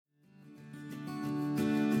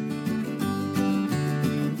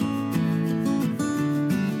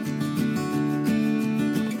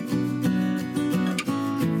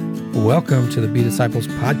Welcome to the Be Disciples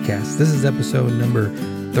podcast. This is episode number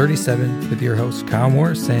 37 with your host, Kyle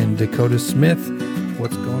Morris and Dakota Smith.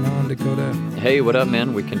 What's going on, Dakota? Hey, what up,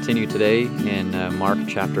 man? We continue today in Mark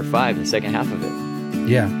chapter 5, the second half of it.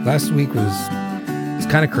 Yeah, last week was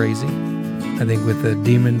kind of crazy. I think with the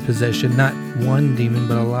demon possession, not one demon,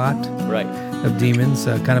 but a lot of demons.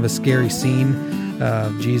 Kind of a scary scene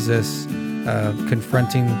of Jesus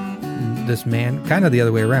confronting this man, kind of the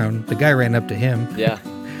other way around. The guy ran up to him. Yeah.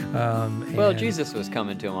 Well, Jesus was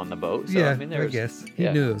coming to him on the boat. So, yeah, I mean, I guess. He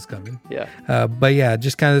knew it was coming. Yeah. But yeah,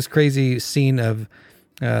 just kind of this crazy scene of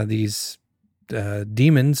these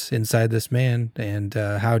demons inside this man and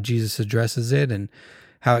how Jesus addresses it and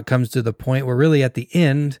how it comes to the point where really at the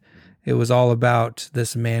end, it was all about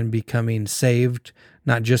this man becoming saved,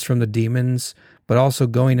 not just from the demons, but also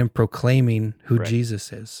going and proclaiming who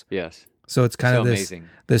Jesus is. Yes. So it's kind of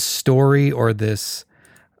this story or this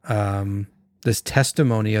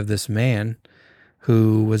testimony of this man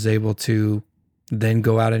who was able to then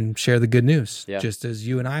go out and share the good news, just as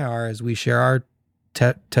you and I are, as we share our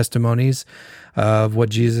testimonies of what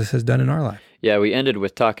Jesus has done in our life. Yeah, we ended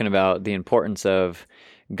with talking about the importance of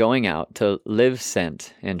going out to live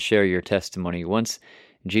sent and share your testimony. Once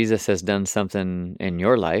Jesus has done something in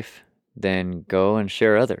your life, then go and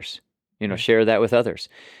share others. Share that with others.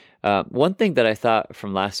 One thing that I thought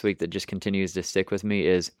from last week that just continues to stick with me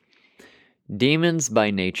is demons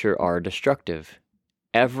by nature are destructive.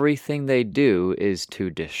 Everything they do is to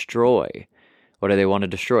destroy. What do they want to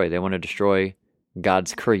destroy? They want to destroy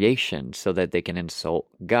God's creation so that they can insult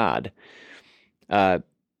God. The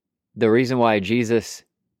reason why Jesus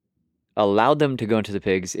allowed them to go into the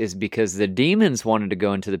pigs is because the demons wanted to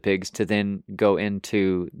go into the pigs to then go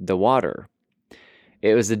into the water.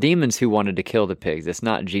 It was the demons who wanted to kill the pigs. It's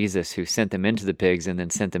not Jesus who sent them into the pigs and then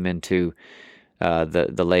sent them into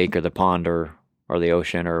the lake or the pond or the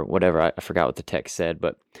ocean or whatever. I forgot what the text said,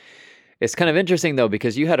 but it's kind of interesting though,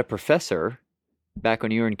 because you had a professor back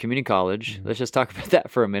when you were in community college. Mm-hmm. Let's just talk about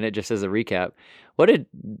that for a minute, just as a recap.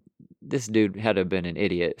 This dude had to have been an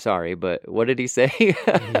idiot, sorry, but what did he say?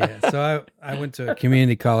 So I went to a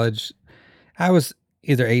community college. I was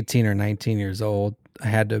either 18 or 19 years old. I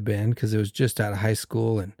had to have been, because it was just out of high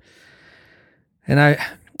school. And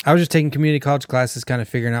I was just taking community college classes, kind of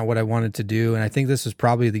figuring out what I wanted to do. And I think this was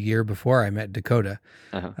probably the year before I met Dakota,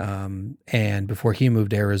 and before he moved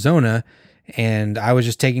to Arizona. And I was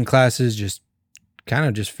just taking classes, just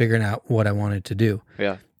figuring out what I wanted to do.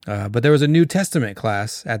 Yeah. But there was a New Testament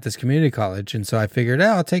class at this community college. And so I figured,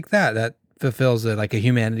 I'll take that. That fulfills like a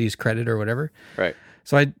humanities credit or whatever. Right.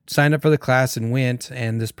 So I signed up for the class and went,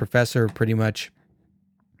 and this professor pretty much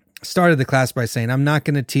started the class by saying, I'm not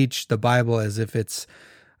going to teach the Bible as if it's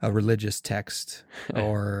a religious text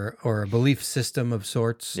or a belief system of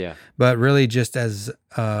sorts, but really just as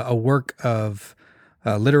a work of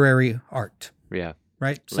literary art. Yeah.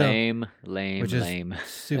 Right? Lame. Which is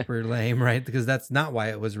super lame, right? Because that's not why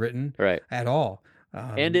it was written at all.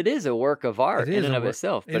 And it is a work of art in and of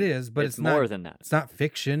itself. It is, but it's more than that. It's not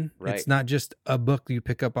fiction. Right. It's not just a book you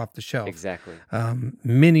pick up off the shelf. Exactly.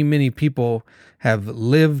 Many, many people have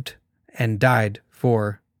lived and died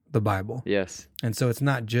for the Bible. Yes. And so it's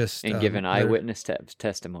not just... And given eyewitness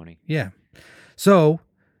testimony. Yeah. So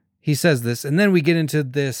he says this, and then we get into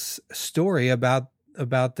this story about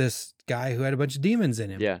this guy who had a bunch of demons in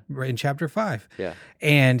him right in chapter 5. Yeah.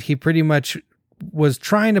 And he pretty much was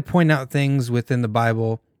trying to point out things within the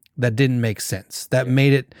Bible that didn't make sense, that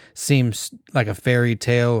made it seem like a fairy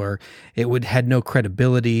tale, or it had no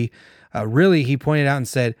credibility. Really, he pointed out and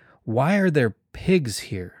said, why are there pigs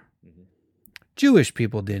here? Mm-hmm. Jewish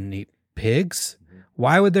people didn't eat pigs. Mm-hmm.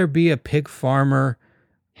 Why would there be a pig farmer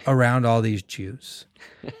around all these Jews?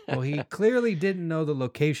 Well, he clearly didn't know the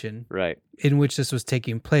location in which this was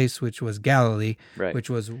taking place, which was Galilee, which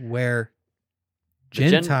was where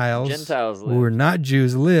Gentiles who were not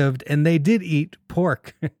Jews lived, and they did eat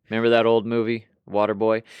pork. Remember that old movie,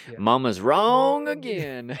 Waterboy? Yeah. Mama's wrong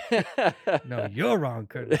again. No, you're wrong,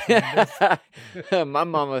 Curtis. My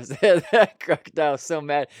mama said that crocodile's so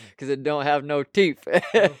mad because it don't have no teeth.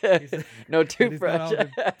 No toothbrush.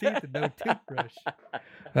 Teeth and no toothbrush.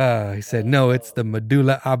 He said, no, it's the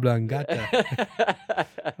medulla oblongata.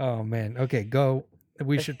 Oh, man. Okay, go.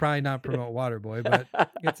 We should probably not promote Waterboy, but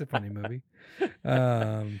it's a funny movie.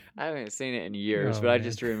 I haven't seen it in years, but I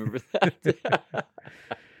just remember that.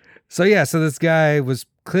 So this guy was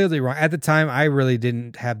clearly wrong. At the time, I really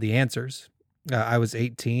didn't have the answers. I was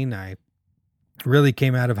 18. I really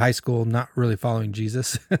came out of high school not really following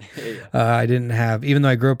Jesus. I didn't have, even though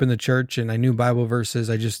I grew up in the church and I knew Bible verses,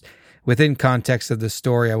 I just, within context of the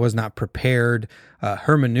story, I was not prepared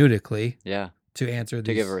hermeneutically. Yeah. to answer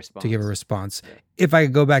these, give a response. To give a response. Yeah. If I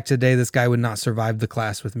could go back today, this guy would not survive the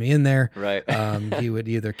class with me in there. Right. He would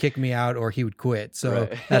either kick me out or he would quit. So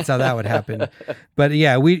Right. that's how that would happen. But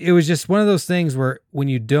yeah, it was just one of those things where when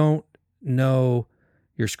you don't know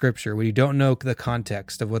your scripture, when you don't know the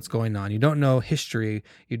context of what's going on, you don't know history,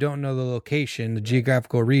 you don't know the location, the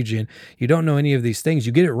geographical region, you don't know any of these things,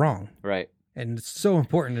 you get it wrong. Right. And it's so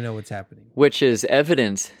important to know what's happening. Which is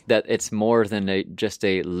evidence that it's more than just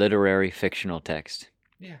a literary fictional text.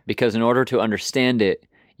 Yeah. Because in order to understand it,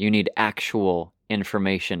 you need actual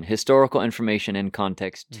information, historical information and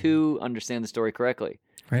context to understand the story correctly.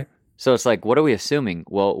 Right. So it's like, what are we assuming?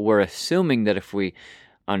 Well, we're assuming that if we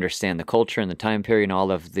understand the culture and the time period and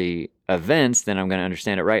all of the events, then I'm going to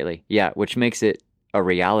understand it rightly. Yeah, which makes it a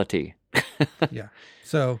reality. Yeah.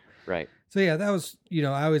 So Right. So yeah, that was,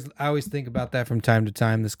 I always think about that from time to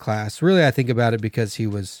time, this class. Really, I think about it because he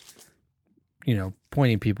was,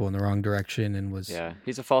 pointing people in the wrong direction and was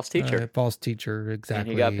he's a false teacher. False teacher, exactly. And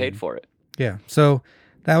he got paid for it. Yeah. So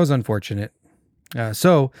that was unfortunate.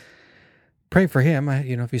 So pray for him.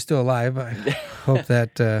 If he's still alive, I hope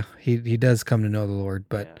that he does come to know the Lord.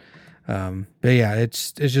 But yeah,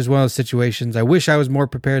 it's just one of those situations. I wish I was more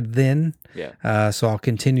prepared then. Yeah. So I'll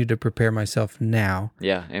continue to prepare myself now.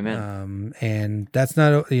 Yeah. Amen. And that's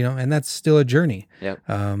not, and that's still a journey. Yep.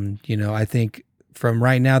 I think from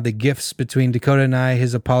right now, the gifts between Dakota and I,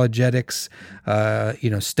 his apologetics,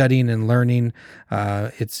 studying and learning,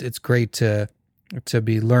 it's great to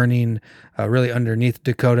be learning really underneath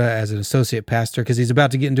Dakota as an associate pastor, because he's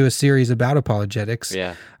about to get into a series about apologetics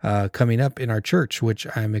coming up in our church, which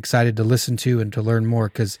I'm excited to listen to and to learn more,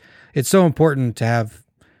 because it's so important to have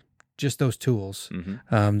just those tools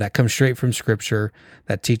that come straight from Scripture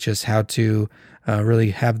that teach us how to really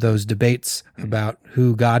have those debates about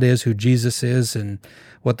who God is, who Jesus is, and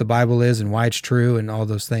what the Bible is, and why it's true, and all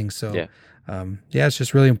those things. So, it's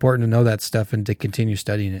just really important to know that stuff and to continue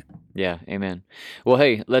studying it. Yeah, amen. Well,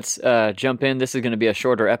 hey, let's jump in. This is going to be a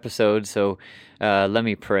shorter episode, so let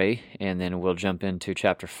me pray, and then we'll jump into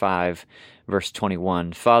chapter 5, verse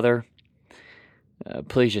 21. Father,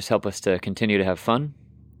 please just help us to continue to have fun.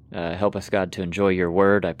 Help us, God, to enjoy your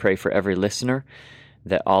word. I pray for every listener,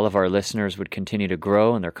 that all of our listeners would continue to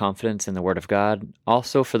grow in their confidence in the word of God.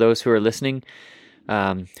 Also, for those who are listening, who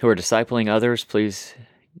are discipling others, please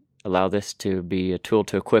allow this to be a tool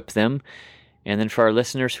to equip them. And then for our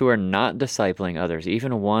listeners who are not discipling others,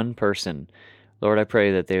 even one person, Lord, I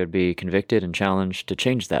pray that they would be convicted and challenged to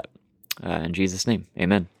change that. In Jesus' name,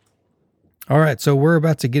 amen. All right, so we're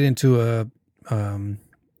about to get into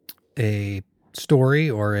a story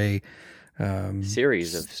or a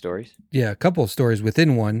series of stories. Yeah, a couple of stories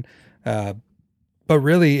within one, but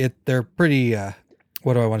really they're pretty,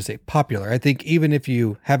 what do I want to say, popular. I think even if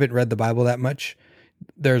you haven't read the Bible that much,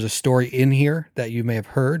 there's a story in here that you may have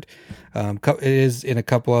heard. It is in a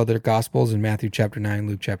couple other Gospels, in Matthew chapter 9,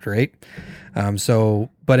 Luke chapter 8.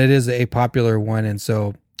 But it is a popular one, and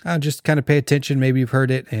so just kind of pay attention. Maybe you've heard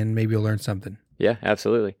it, and maybe you'll learn something. Yeah,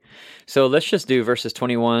 absolutely. So let's just do verses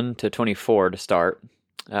 21 to 24 to start,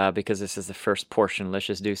 because this is the first portion. Let's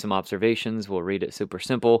just do some observations. We'll read it super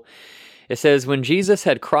simple. It says, when Jesus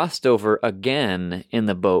had crossed over again in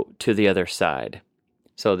the boat to the other side.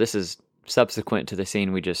 So this is subsequent to the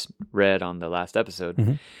scene we just read on the last episode.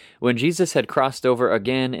 Mm-hmm. When Jesus had crossed over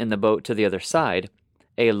again in the boat to the other side,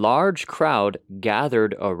 a large crowd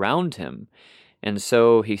gathered around him, and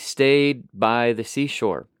so he stayed by the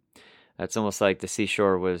seashore. It's almost like the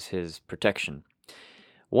seashore was his protection.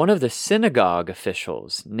 One of the synagogue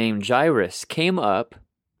officials named Jairus came up,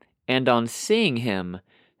 and on seeing him,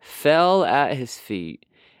 fell at his feet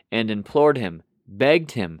and implored him,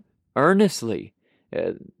 begged him earnestly,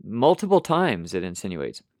 multiple times it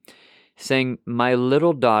insinuates, saying, "My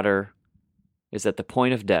little daughter is at the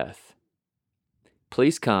point of death.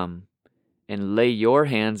 Please come and lay your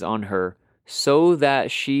hands on her so that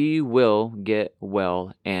she will get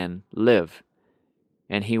well and live."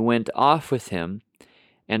 And he went off with him,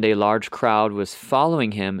 and a large crowd was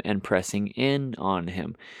following him and pressing in on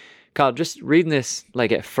him. Kyle, just reading this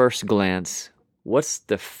like at first glance, what's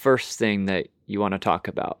the first thing that you want to talk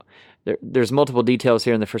about? There's multiple details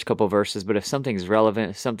here in the first couple of verses, but if something's relevant,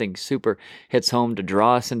 if something super hits home to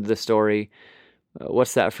draw us into the story,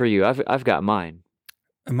 what's that for you? I've got mine.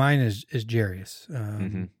 Mine is Jairus,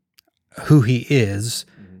 who he is,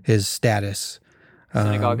 his status.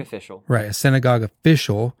 Synagogue official. Right, a synagogue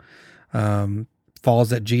official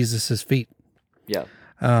falls at Jesus' feet. Yeah.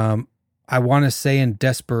 I want to say in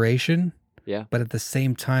desperation, but at the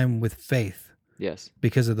same time with faith. Yes.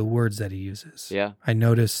 Because of the words that he uses. Yeah. I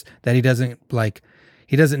notice that he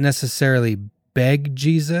doesn't necessarily beg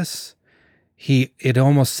Jesus. it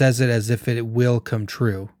almost says it as if it will come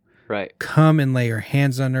true. Right. Come and lay your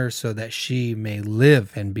hands on her so that she may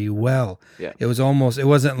live and be well. Yeah. It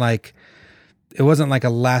wasn't like a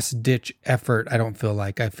last ditch effort. I don't feel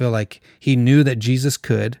like. I feel like he knew that Jesus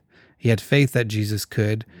could. He had faith that Jesus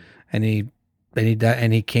could, and he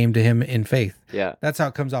came to him in faith. Yeah. That's how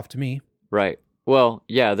it comes off to me. Right. Well,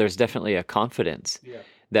 yeah, there's definitely a confidence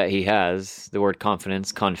that he has. The word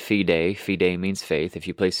confidence, confide, fide means faith. If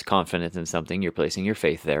you place confidence in something, you're placing your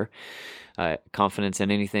faith there. Confidence in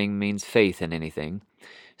anything means faith in anything.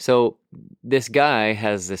 So this guy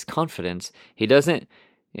has this confidence. He doesn't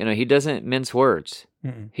mince words.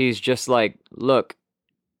 Mm-mm. He's just like, look,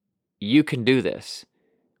 you can do this,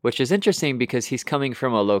 which is interesting because he's coming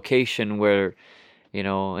from a location where,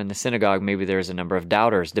 in the synagogue, maybe there's a number of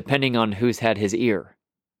doubters, depending on who's had his ear.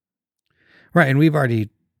 Right. And we've already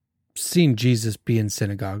seen Jesus be in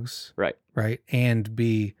synagogues. Right. Right. And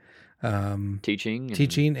be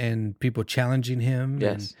teaching and people challenging him.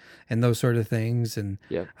 Yes. And those sort of things. And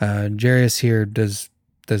Yep. Jairus here does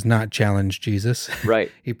not challenge Jesus. Right.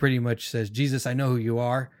 He pretty much says, Jesus, I know who you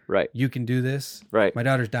are. Right. You can do this. Right. My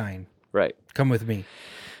daughter's dying. Right. Come with me.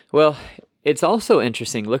 Well, it's also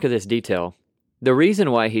interesting. Look at this detail. The reason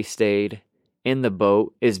why he stayed in the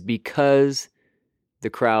boat is because the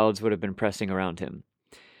crowds would have been pressing around him.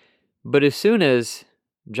 But as soon as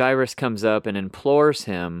Jairus comes up and implores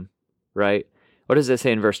him, right? What does it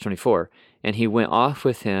say in verse 24? And he went off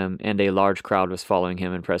with him, and a large crowd was following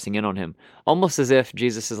him and pressing in on him. Almost as if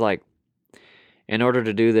Jesus is like, in order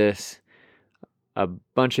to do this, a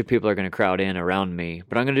bunch of people are going to crowd in around me,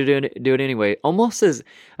 but I'm going to do it anyway. Almost as,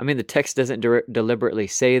 the text doesn't deliberately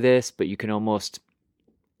say this, but you can almost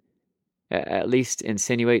at least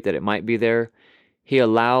insinuate that it might be there. He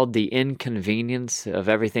allowed the inconvenience of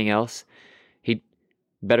everything else. He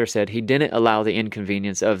didn't allow the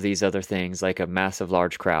inconvenience of these other things, like a massive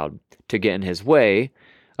large crowd, to get in his way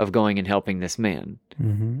of going and helping this man.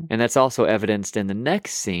 Mm-hmm. And that's also evidenced in the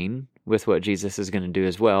next scene with what Jesus is going to do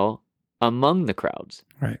as well among the crowds.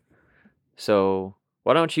 Right. So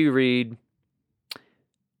why don't you read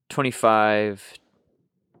 25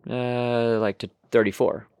 to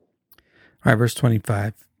 34? All right, verse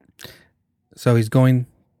 25. So he's going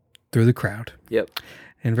through the crowd. Yep.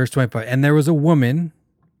 In verse 25, and there was a woman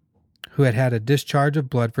who had had a discharge of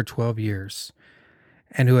blood for 12 years,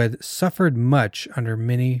 and who had suffered much under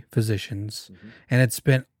many physicians, and had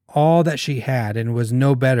spent all that she had, and was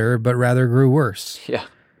no better, but rather grew worse. Yeah.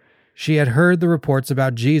 She had heard the reports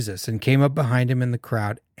about Jesus, and came up behind him in the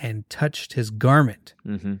crowd, and touched his garment.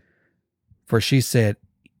 Mm-hmm. For she said,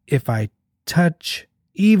 if I touch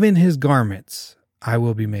even his garments, I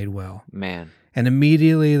will be made well. Man. And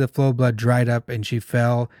immediately the flow of blood dried up, and she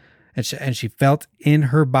fell, and she felt in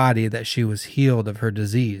her body that she was healed of her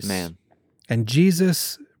disease. Man. And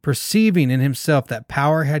Jesus, perceiving in himself that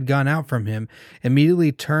power had gone out from him,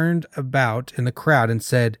 immediately turned about in the crowd and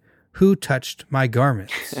said, who touched my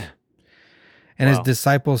garments? And his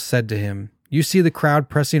disciples said to him, you see the crowd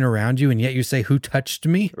pressing around you, and yet you say, who touched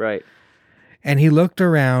me? Right. And he looked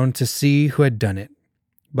around to see who had done it.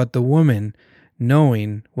 But the woman,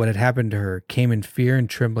 knowing what had happened to her, came in fear and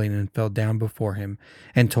trembling and fell down before him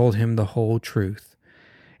and told him the whole truth.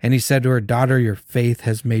 And he said to her, daughter, your faith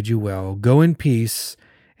has made you well. Go in peace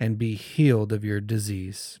and be healed of your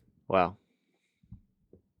disease. Wow.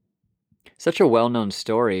 Such a well-known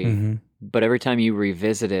story, Mm-hmm. but every time you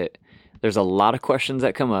revisit it, there's a lot of questions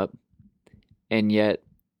that come up, and yet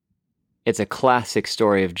it's a classic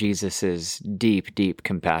story of Jesus's deep, deep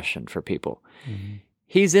compassion for people. Mm-hmm.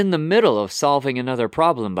 He's in the middle of solving another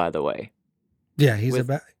problem, by the way. Yeah, he's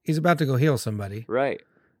about to go heal somebody. Right.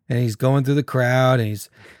 And he's going through the crowd, and he's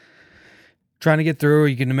trying to get through.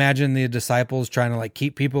 You can imagine the disciples trying to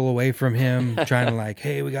keep people away from him, trying to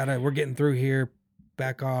hey, we're getting through here.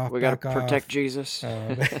 Back off. We got to protect Jesus.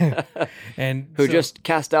 And who just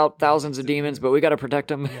cast out thousands of demons, but we got to protect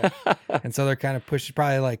him. Yeah. And so they're kind of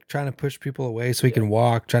trying to push people away so he can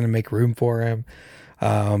walk, trying to make room for him.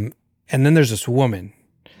 And then there's this woman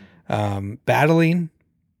battling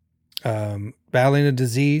a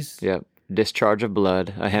disease. Yep. Discharge of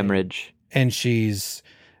blood, a hemorrhage. And it's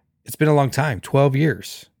been a long time, 12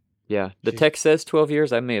 years. Yeah. The text says 12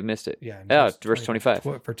 years. I may have missed it. Yeah. Verse 25.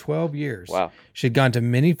 For 12 years. Wow. She'd gone to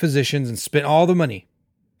many physicians and spent all the money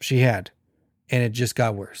she had, and it just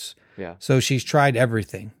got worse. Yeah. So she's tried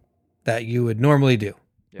everything that you would normally do,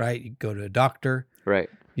 Yeah. right? You go to a doctor. Right.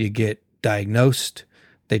 You get diagnosed.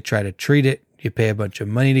 They try to treat it. You pay a bunch of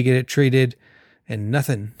money to get it treated, and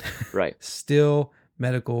nothing. Right. Still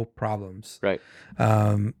medical problems. Right.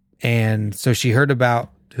 And so she heard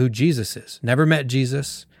about who Jesus is. Never met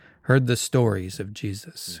Jesus, heard the stories of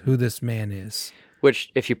Jesus, who this man is.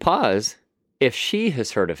 Which, if you pause, if she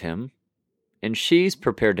has heard of him and she's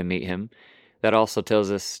prepared to meet him, that also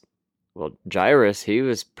tells us, well, Jairus,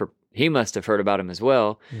 he must have heard about him as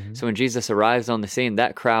well. Mhm. So when Jesus arrives on the scene,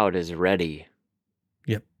 that crowd is ready.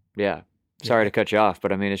 Yep. Yeah. Sorry to cut you off,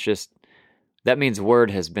 but I mean, it's just, that means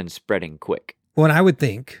word has been spreading quick. Well, and I would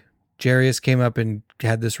think Jairus came up and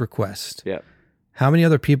had this request. Yeah. How many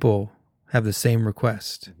other people have the same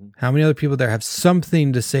request? Mhm. How many other people there have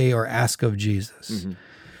something to say or ask of Jesus?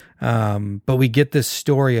 But we get this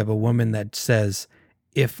story of a woman that says,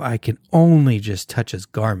 if I can only just touch his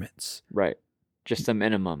garments, Right. Just the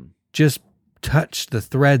minimum. just touch the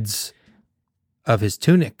threads of his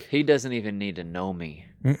tunic. He doesn't even need to know me.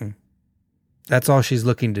 Mm-mm. That's all she's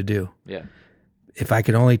looking to do. Yeah. If I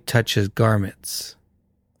can only touch his garments,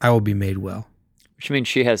 I will be made well. Which means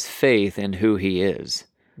she has faith in who he is,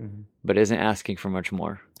 but isn't asking for much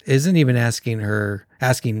more. Isn't even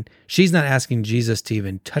she's not asking Jesus to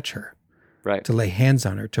even touch her, Right. to lay hands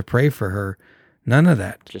on her, to pray for her. None of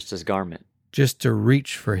that. Just his garment. Just to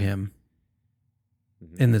reach for him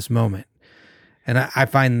in this moment. And I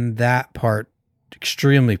find that part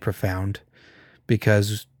extremely profound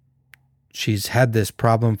because she's had this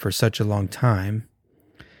problem for such a long time.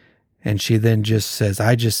 And she then just says,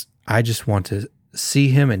 I just want to see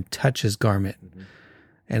him and touch his garment.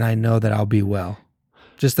 And I know that I'll be well.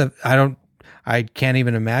 Just that I can't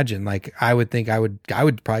even imagine. Like, I would think I would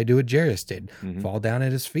probably do what Jairus did, fall down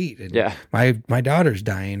at his feet. And Yeah. my daughter's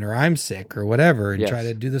dying or I'm sick or whatever, and Yes. try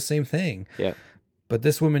to do the same thing. Yeah. But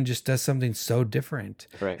this woman just does something so different.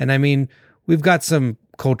 Right. And I mean, we've got some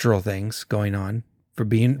cultural things going on for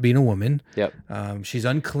being a woman. Yep. She's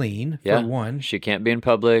unclean Yeah. for one. She can't be in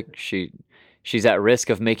public. She's at risk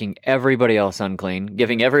of making everybody else unclean,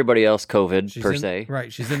 giving everybody else COVID She's per in- se.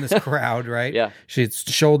 Right. She's in this crowd, right? Yeah. She's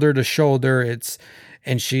shoulder to shoulder.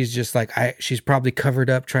 And she's just like, she's probably covered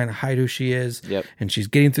up trying to hide who she is. Yep. And she's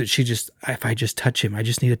getting through. If I just touch him, I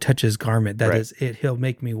just need to touch his garment. That Right. is it. He'll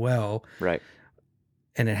make me well. Right.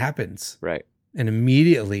 And it happens. Right. And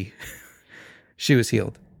immediately she was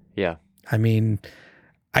healed. Yeah. I mean,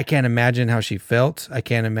 I can't imagine how she felt. I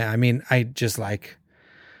can't imagine. I mean, I just like,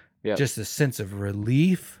 Yep. just a sense of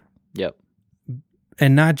relief. Yep.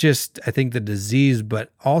 And not just, I think, the disease,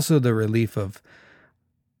 but also the relief of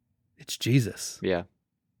it's Jesus. Yeah.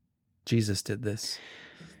 Jesus did this.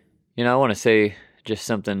 You know, I want to say just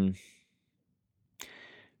something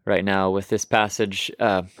right now with this passage.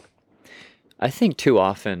 I think too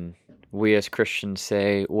often we as Christians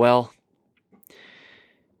say, well,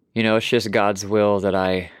 you know, it's just God's will that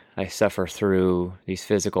I suffer through these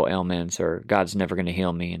physical ailments, or God's never going to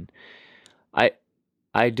heal me. And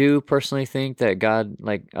I do personally think that God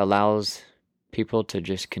allows people to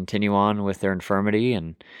just continue on with their infirmity,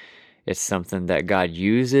 and it's something that God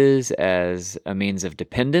uses as a means of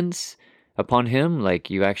dependence upon him. Like,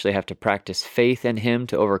 you actually have to practice faith in him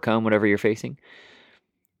to overcome whatever you're facing.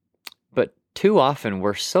 But too often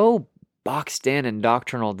we're so boxed in and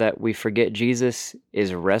doctrinal that we forget Jesus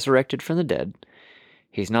is resurrected from the dead.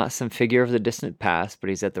 He's not some figure of the distant past, but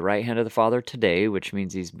he's at the right hand of the Father today, which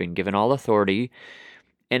means he's been given all authority.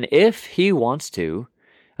 And if he wants to,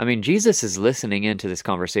 I mean, Jesus is listening into this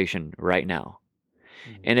conversation right now.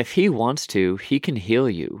 And if he wants to, he can heal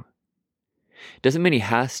you. Doesn't mean he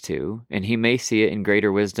has to, and he may see it in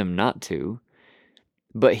greater wisdom not to,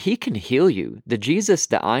 but he can heal you. The Jesus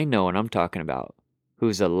that I know and I'm talking about,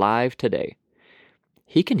 who's alive today,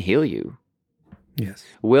 he can heal you. Yes.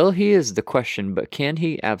 Will he is the question, but can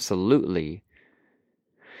he? Absolutely.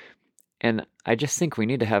 And I just think we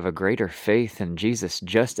need to have a greater faith in Jesus,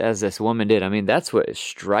 just as this woman did. I mean, that's what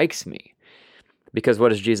strikes me. Because what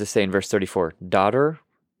does Jesus say in verse 34? Daughter,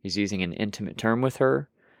 he's using an intimate term with her.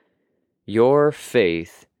 Your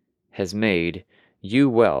faith has made you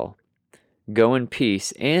well. Go in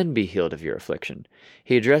peace and be healed of your affliction.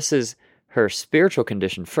 He addresses her spiritual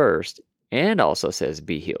condition first and also says,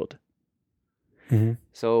 be healed. Mm-hmm.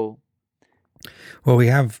 So, well, we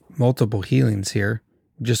have multiple healings here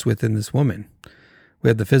just within this woman. We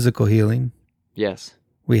have the physical healing. yes.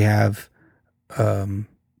 We have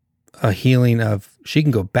a healing of she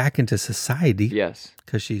can go back into society Yes.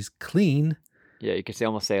 because she's clean. Yeah, you could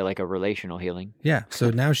almost say like a relational healing. Yeah. So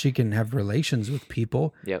now she can have relations with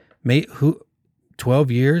people. Yep.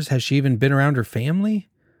 12 years? Has she even been around her family?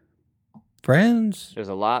 Friends? There's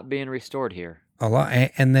a lot being restored here. A lot.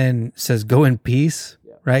 And then says, go in peace,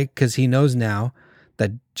 right? Because he knows now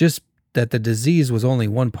that that the disease was only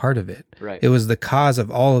one part of it. Right. It was the cause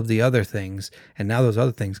of all of the other things. And now those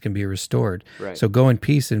other things can be restored. Right. So go in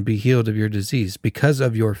peace and be healed of your disease. Because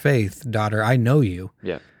of your faith, daughter, I know you.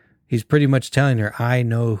 Yeah. He's pretty much telling her, I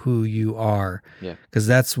know who you are. Yeah. Because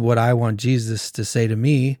that's what I want Jesus to say to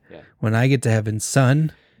me when I get to heaven.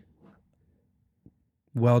 Son,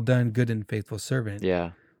 well done, good and faithful servant.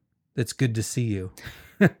 Yeah. It's good to see you.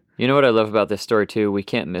 You know what I love about this story too? We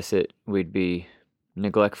can't miss it. We'd be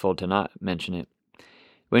neglectful to not mention it.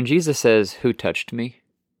 When Jesus says, who touched me?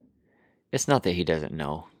 It's not that he doesn't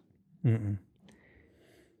know. Mm-mm.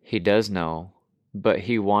 He does know, but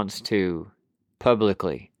he wants to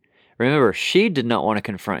publicly. Remember, she did not want to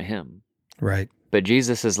confront him. Right. But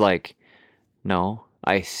Jesus is like, no,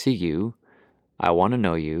 I see you. I want to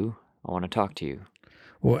know you. I want to talk to you.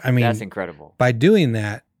 Well, I mean, that's incredible. By doing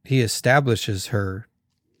that, he establishes her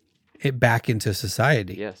back into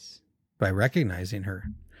society. Yes. By recognizing her.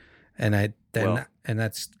 And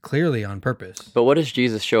that's clearly on purpose. But what does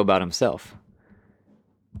Jesus show about himself?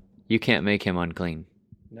 You can't make him unclean.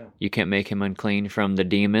 No. You can't make him unclean from the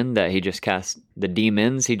demon that he just cast, the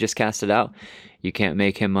demons he just casted out. You can't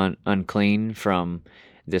make him unclean from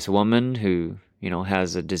this woman who,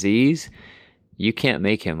 has a disease. You can't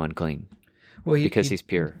make him unclean because he's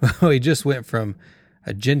pure. Well, he just went from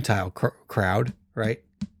a Gentile crowd, right?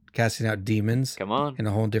 Casting out demons. Come on. In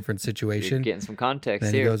a whole different situation. You're getting some context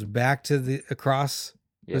then here. He goes back to across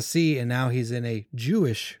the sea, and now he's in a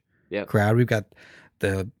Jewish crowd. We've got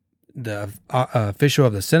the official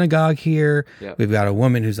of the synagogue here. Yep. We've got a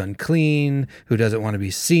woman who's unclean, who doesn't want to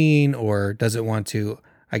be seen or doesn't want to,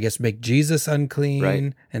 I guess, make Jesus unclean.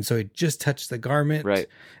 Right. And so he just touched the garment. Right.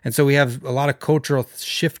 And so we have a lot of cultural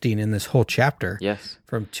shifting in this whole chapter. Yes.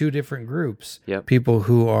 From two different groups. Yep. People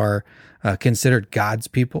who are considered God's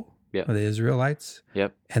people, yep. the Israelites.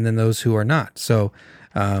 Yep. And then those who are not. So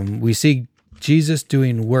we see Jesus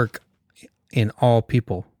doing work in all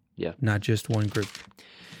people. Yeah. Not just one group.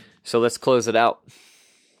 So let's close it out.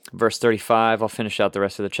 Verse 35, I'll finish out the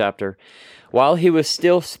rest of the chapter. While he was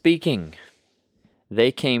still speaking,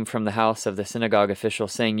 they came from the house of the synagogue official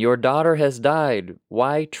saying, your daughter has died.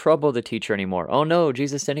 Why trouble the teacher anymore? Oh no,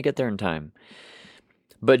 Jesus didn't get there in time.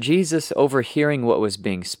 But Jesus, overhearing what was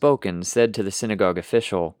being spoken, said to the synagogue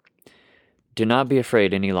official, do not be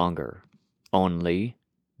afraid any longer, only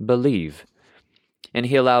believe. And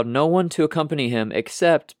he allowed no one to accompany him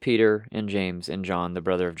except Peter and James and John, the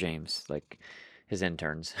brother of James, like his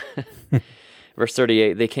interns. Verse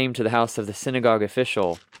 38, they came to the house of the synagogue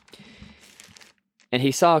official, and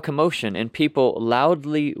he saw a commotion and people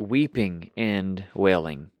loudly weeping and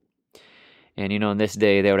wailing. And, in this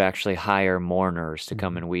day, they would actually hire mourners to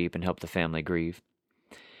come and weep and help the family grieve.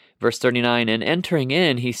 Verse 39, and entering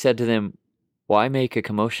in, he said to them, why make a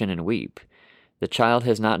commotion and weep? The child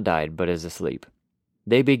has not died, but is asleep.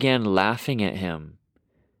 They began laughing at him,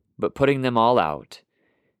 but putting them all out,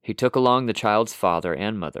 he took along the child's father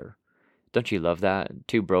and mother. Don't you love that?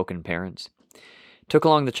 Two broken parents. Took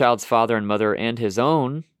along the child's father and mother and his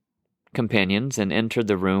own companions and entered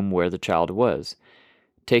the room where the child was.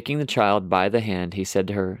 Taking the child by the hand, he said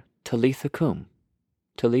to her, Talitha cum,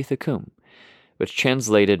 which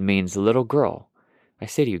translated means little girl. I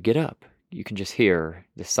say to you, get up. You can just hear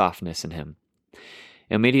the softness in him.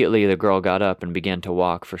 Immediately the girl got up and began to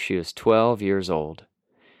walk, for she was 12 years old.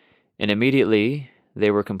 And immediately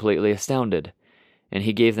they were completely astounded. And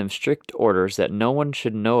he gave them strict orders that no one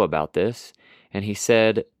should know about this, and he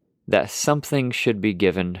said that something should be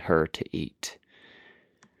given her to eat.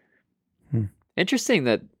 Interesting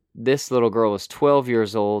that this little girl was 12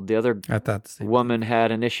 years old. The other woman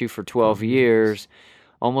had an issue for 12 years.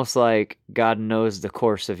 Almost like God knows the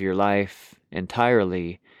course of your life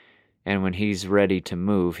entirely. And when he's ready to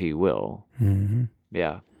move, he will. Mm-hmm.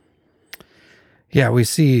 Yeah. Yeah, we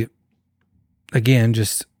see, again,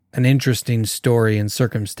 just an interesting story and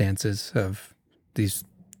circumstances of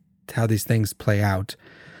how these things play out.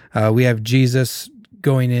 We have Jesus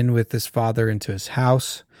going in with his father into his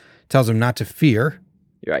house, tells him not to fear.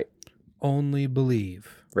 Right. Only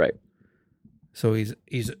believe. Right. So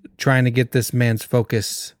he's trying to get this man's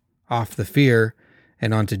focus off the fear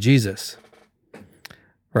and onto Jesus.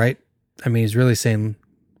 Right? I mean, he's really saying,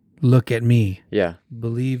 look at me. Yeah.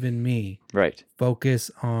 Believe in me. Right.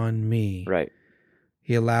 Focus on me. Right.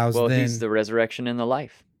 He allows he's the resurrection and the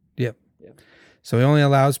life. Yep. So he only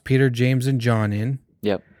allows Peter, James, and John in.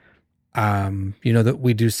 Yep. That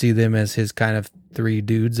we do see them as his kind of three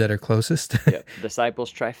dudes that are closest. Yep.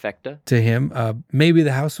 Disciples trifecta. To him. Maybe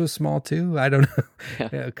the house was small too. I don't know.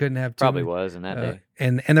 Yeah. Couldn't have too Probably many. Was in that day.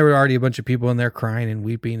 And there were already a bunch of people in there crying and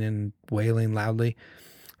weeping and wailing loudly.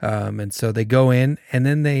 And so they go in, and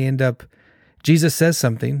then they end up, Jesus says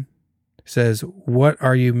something, says, what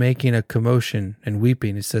are you making a commotion and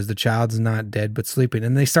weeping? He says, the child's not dead, but sleeping.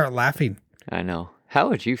 And they start laughing. I know. How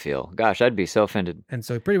would you feel? Gosh, I'd be so offended. And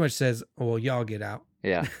so he pretty much says, well, y'all get out.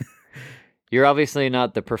 Yeah. You're obviously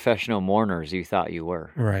not the professional mourners you thought you were.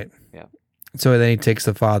 Right. Yeah. So then he takes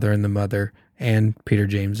the father and the mother and Peter,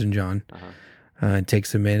 James, and John and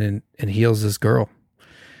takes them in and heals this girl.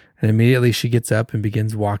 And immediately she gets up and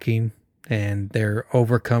begins walking, and they're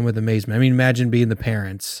overcome with amazement. I mean, imagine being the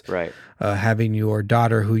parents, Right. Having your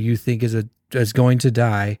daughter, who you think is going to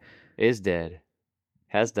die, Is dead.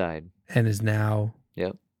 Has died. and is now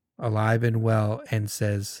Yep. alive and well, and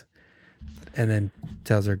then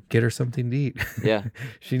tells her, get her something to eat. Yeah.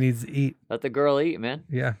 She needs to eat. Let the girl eat, man.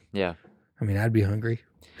 Yeah. Yeah. I mean, I'd be hungry.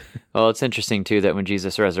 Well, it's interesting, too, that when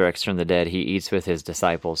Jesus resurrects from the dead, he eats with his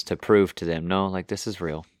disciples to prove to them, no, like, this is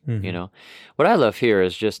real. Mhm. You know, what I love here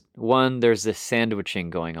is just, one, there's this sandwiching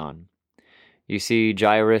going on. You see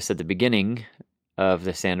Jairus at the beginning of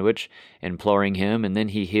the sandwich imploring him, and then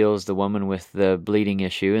he heals the woman with the bleeding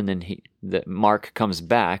issue, and then Mark comes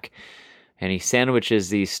back, and he sandwiches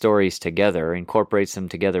these stories together, incorporates them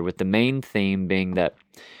together, with the main theme being that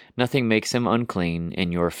nothing makes him unclean,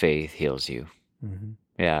 and your faith heals you. Mhm.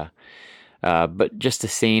 Yeah. But just a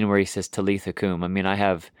scene where he says, Talitha cum. I mean, I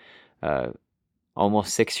have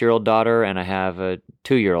almost 6-year-old daughter, and I have a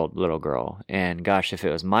 2-year-old little girl. And gosh, if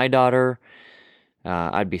it was my daughter,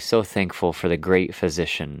 I'd be so thankful for the great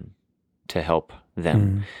physician to help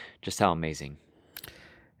them. Just how amazing.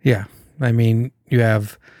 Yeah. I mean, you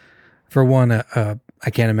have, for one, I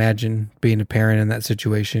can't imagine being a parent in that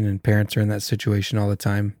situation, and parents are in that situation all the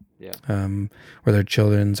time. Yeah. Where their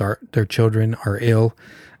children are ill,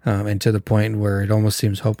 and to the point where it almost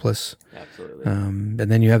seems hopeless. Absolutely. And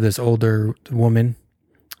then you have this older woman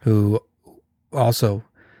who also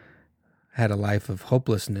had a life of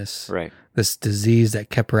hopelessness. Right. This disease that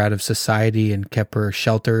kept her out of society and kept her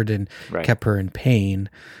sheltered and Right. kept her in pain.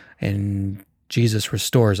 And Jesus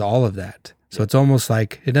restores all of that. So it's almost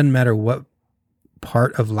like it doesn't matter what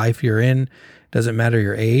part of life you're in. It doesn't matter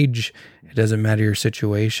your age. It doesn't matter your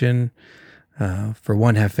situation. For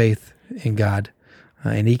one, have faith in God,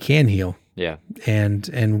 and He can heal. Yeah.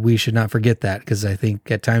 And we should not forget that, because I think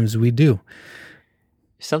at times we do.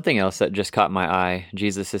 Something else that just caught my eye,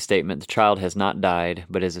 Jesus' statement, the child has not died,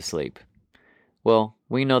 but is asleep. Well,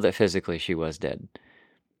 we know that physically she was dead.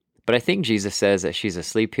 But I think Jesus says that she's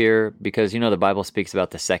asleep here because, the Bible speaks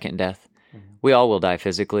about the second death. We all will die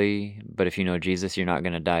physically, but if you know Jesus, you're not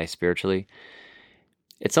going to die spiritually.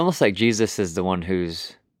 It's almost like Jesus is the one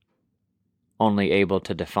who's only able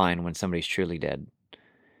to define when somebody's truly dead.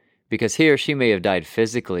 Because here she may have died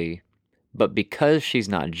physically, but because she's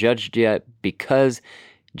not judged yet, because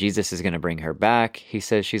Jesus is going to bring her back, he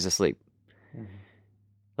says she's asleep.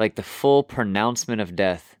 Like the full pronouncement of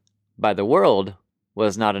death by the world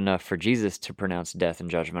was not enough for Jesus to pronounce death and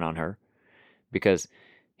judgment on her, because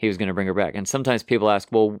he was going to bring her back. And sometimes people ask,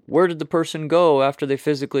 well, where did the person go after they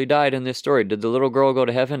physically died in this story? Did the little girl go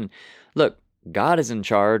to heaven? Look, God is in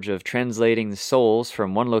charge of translating the souls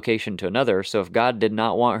from one location to another. So if God did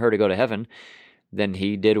not want her to go to heaven, then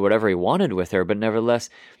he did whatever he wanted with her. But nevertheless,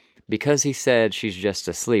 because he said she's just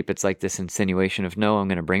asleep, it's like this insinuation of, no, I'm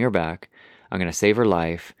going to bring her back. I'm going to save her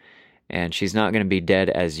life. And she's not going to be dead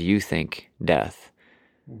as you think death,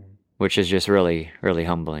 which is just really, really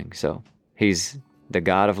humbling. So he's the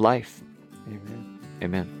God of life. Amen.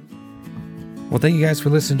 Amen. Well, thank you guys for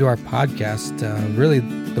listening to our podcast. Really,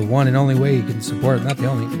 the one and only way you can support it, not the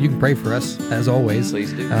only, you can pray for us, as always.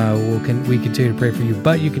 Please do. We continue to pray for you,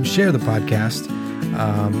 but you can share the podcast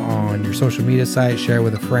on your social media site, share it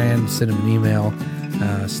with a friend, send them an email,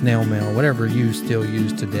 snail mail, whatever you still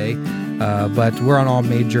use today. But we're on all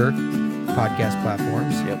major podcast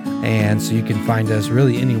platforms. Yep. And so you can find us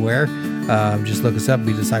really anywhere. Just look us up,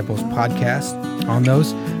 Be Disciples Podcast on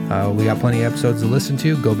those. We got plenty of episodes to listen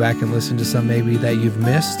to. Go back and listen to some maybe that you've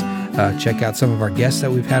missed. Check out some of our guests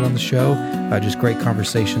that we've had on the show. Just great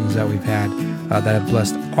conversations that we've had that have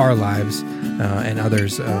blessed our lives and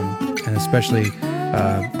others. And especially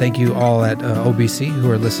thank you all at OBC who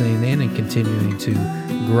are listening in and continuing to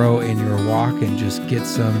grow in your walk and just get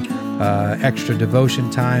some extra devotion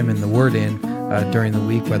time and the word in during the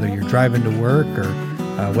week, whether you're driving to work or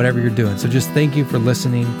whatever you're doing. So just thank you for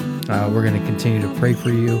listening. We're going to continue to pray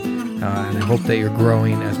for you, and I hope that you're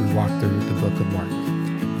growing as we walk through the book of Mark.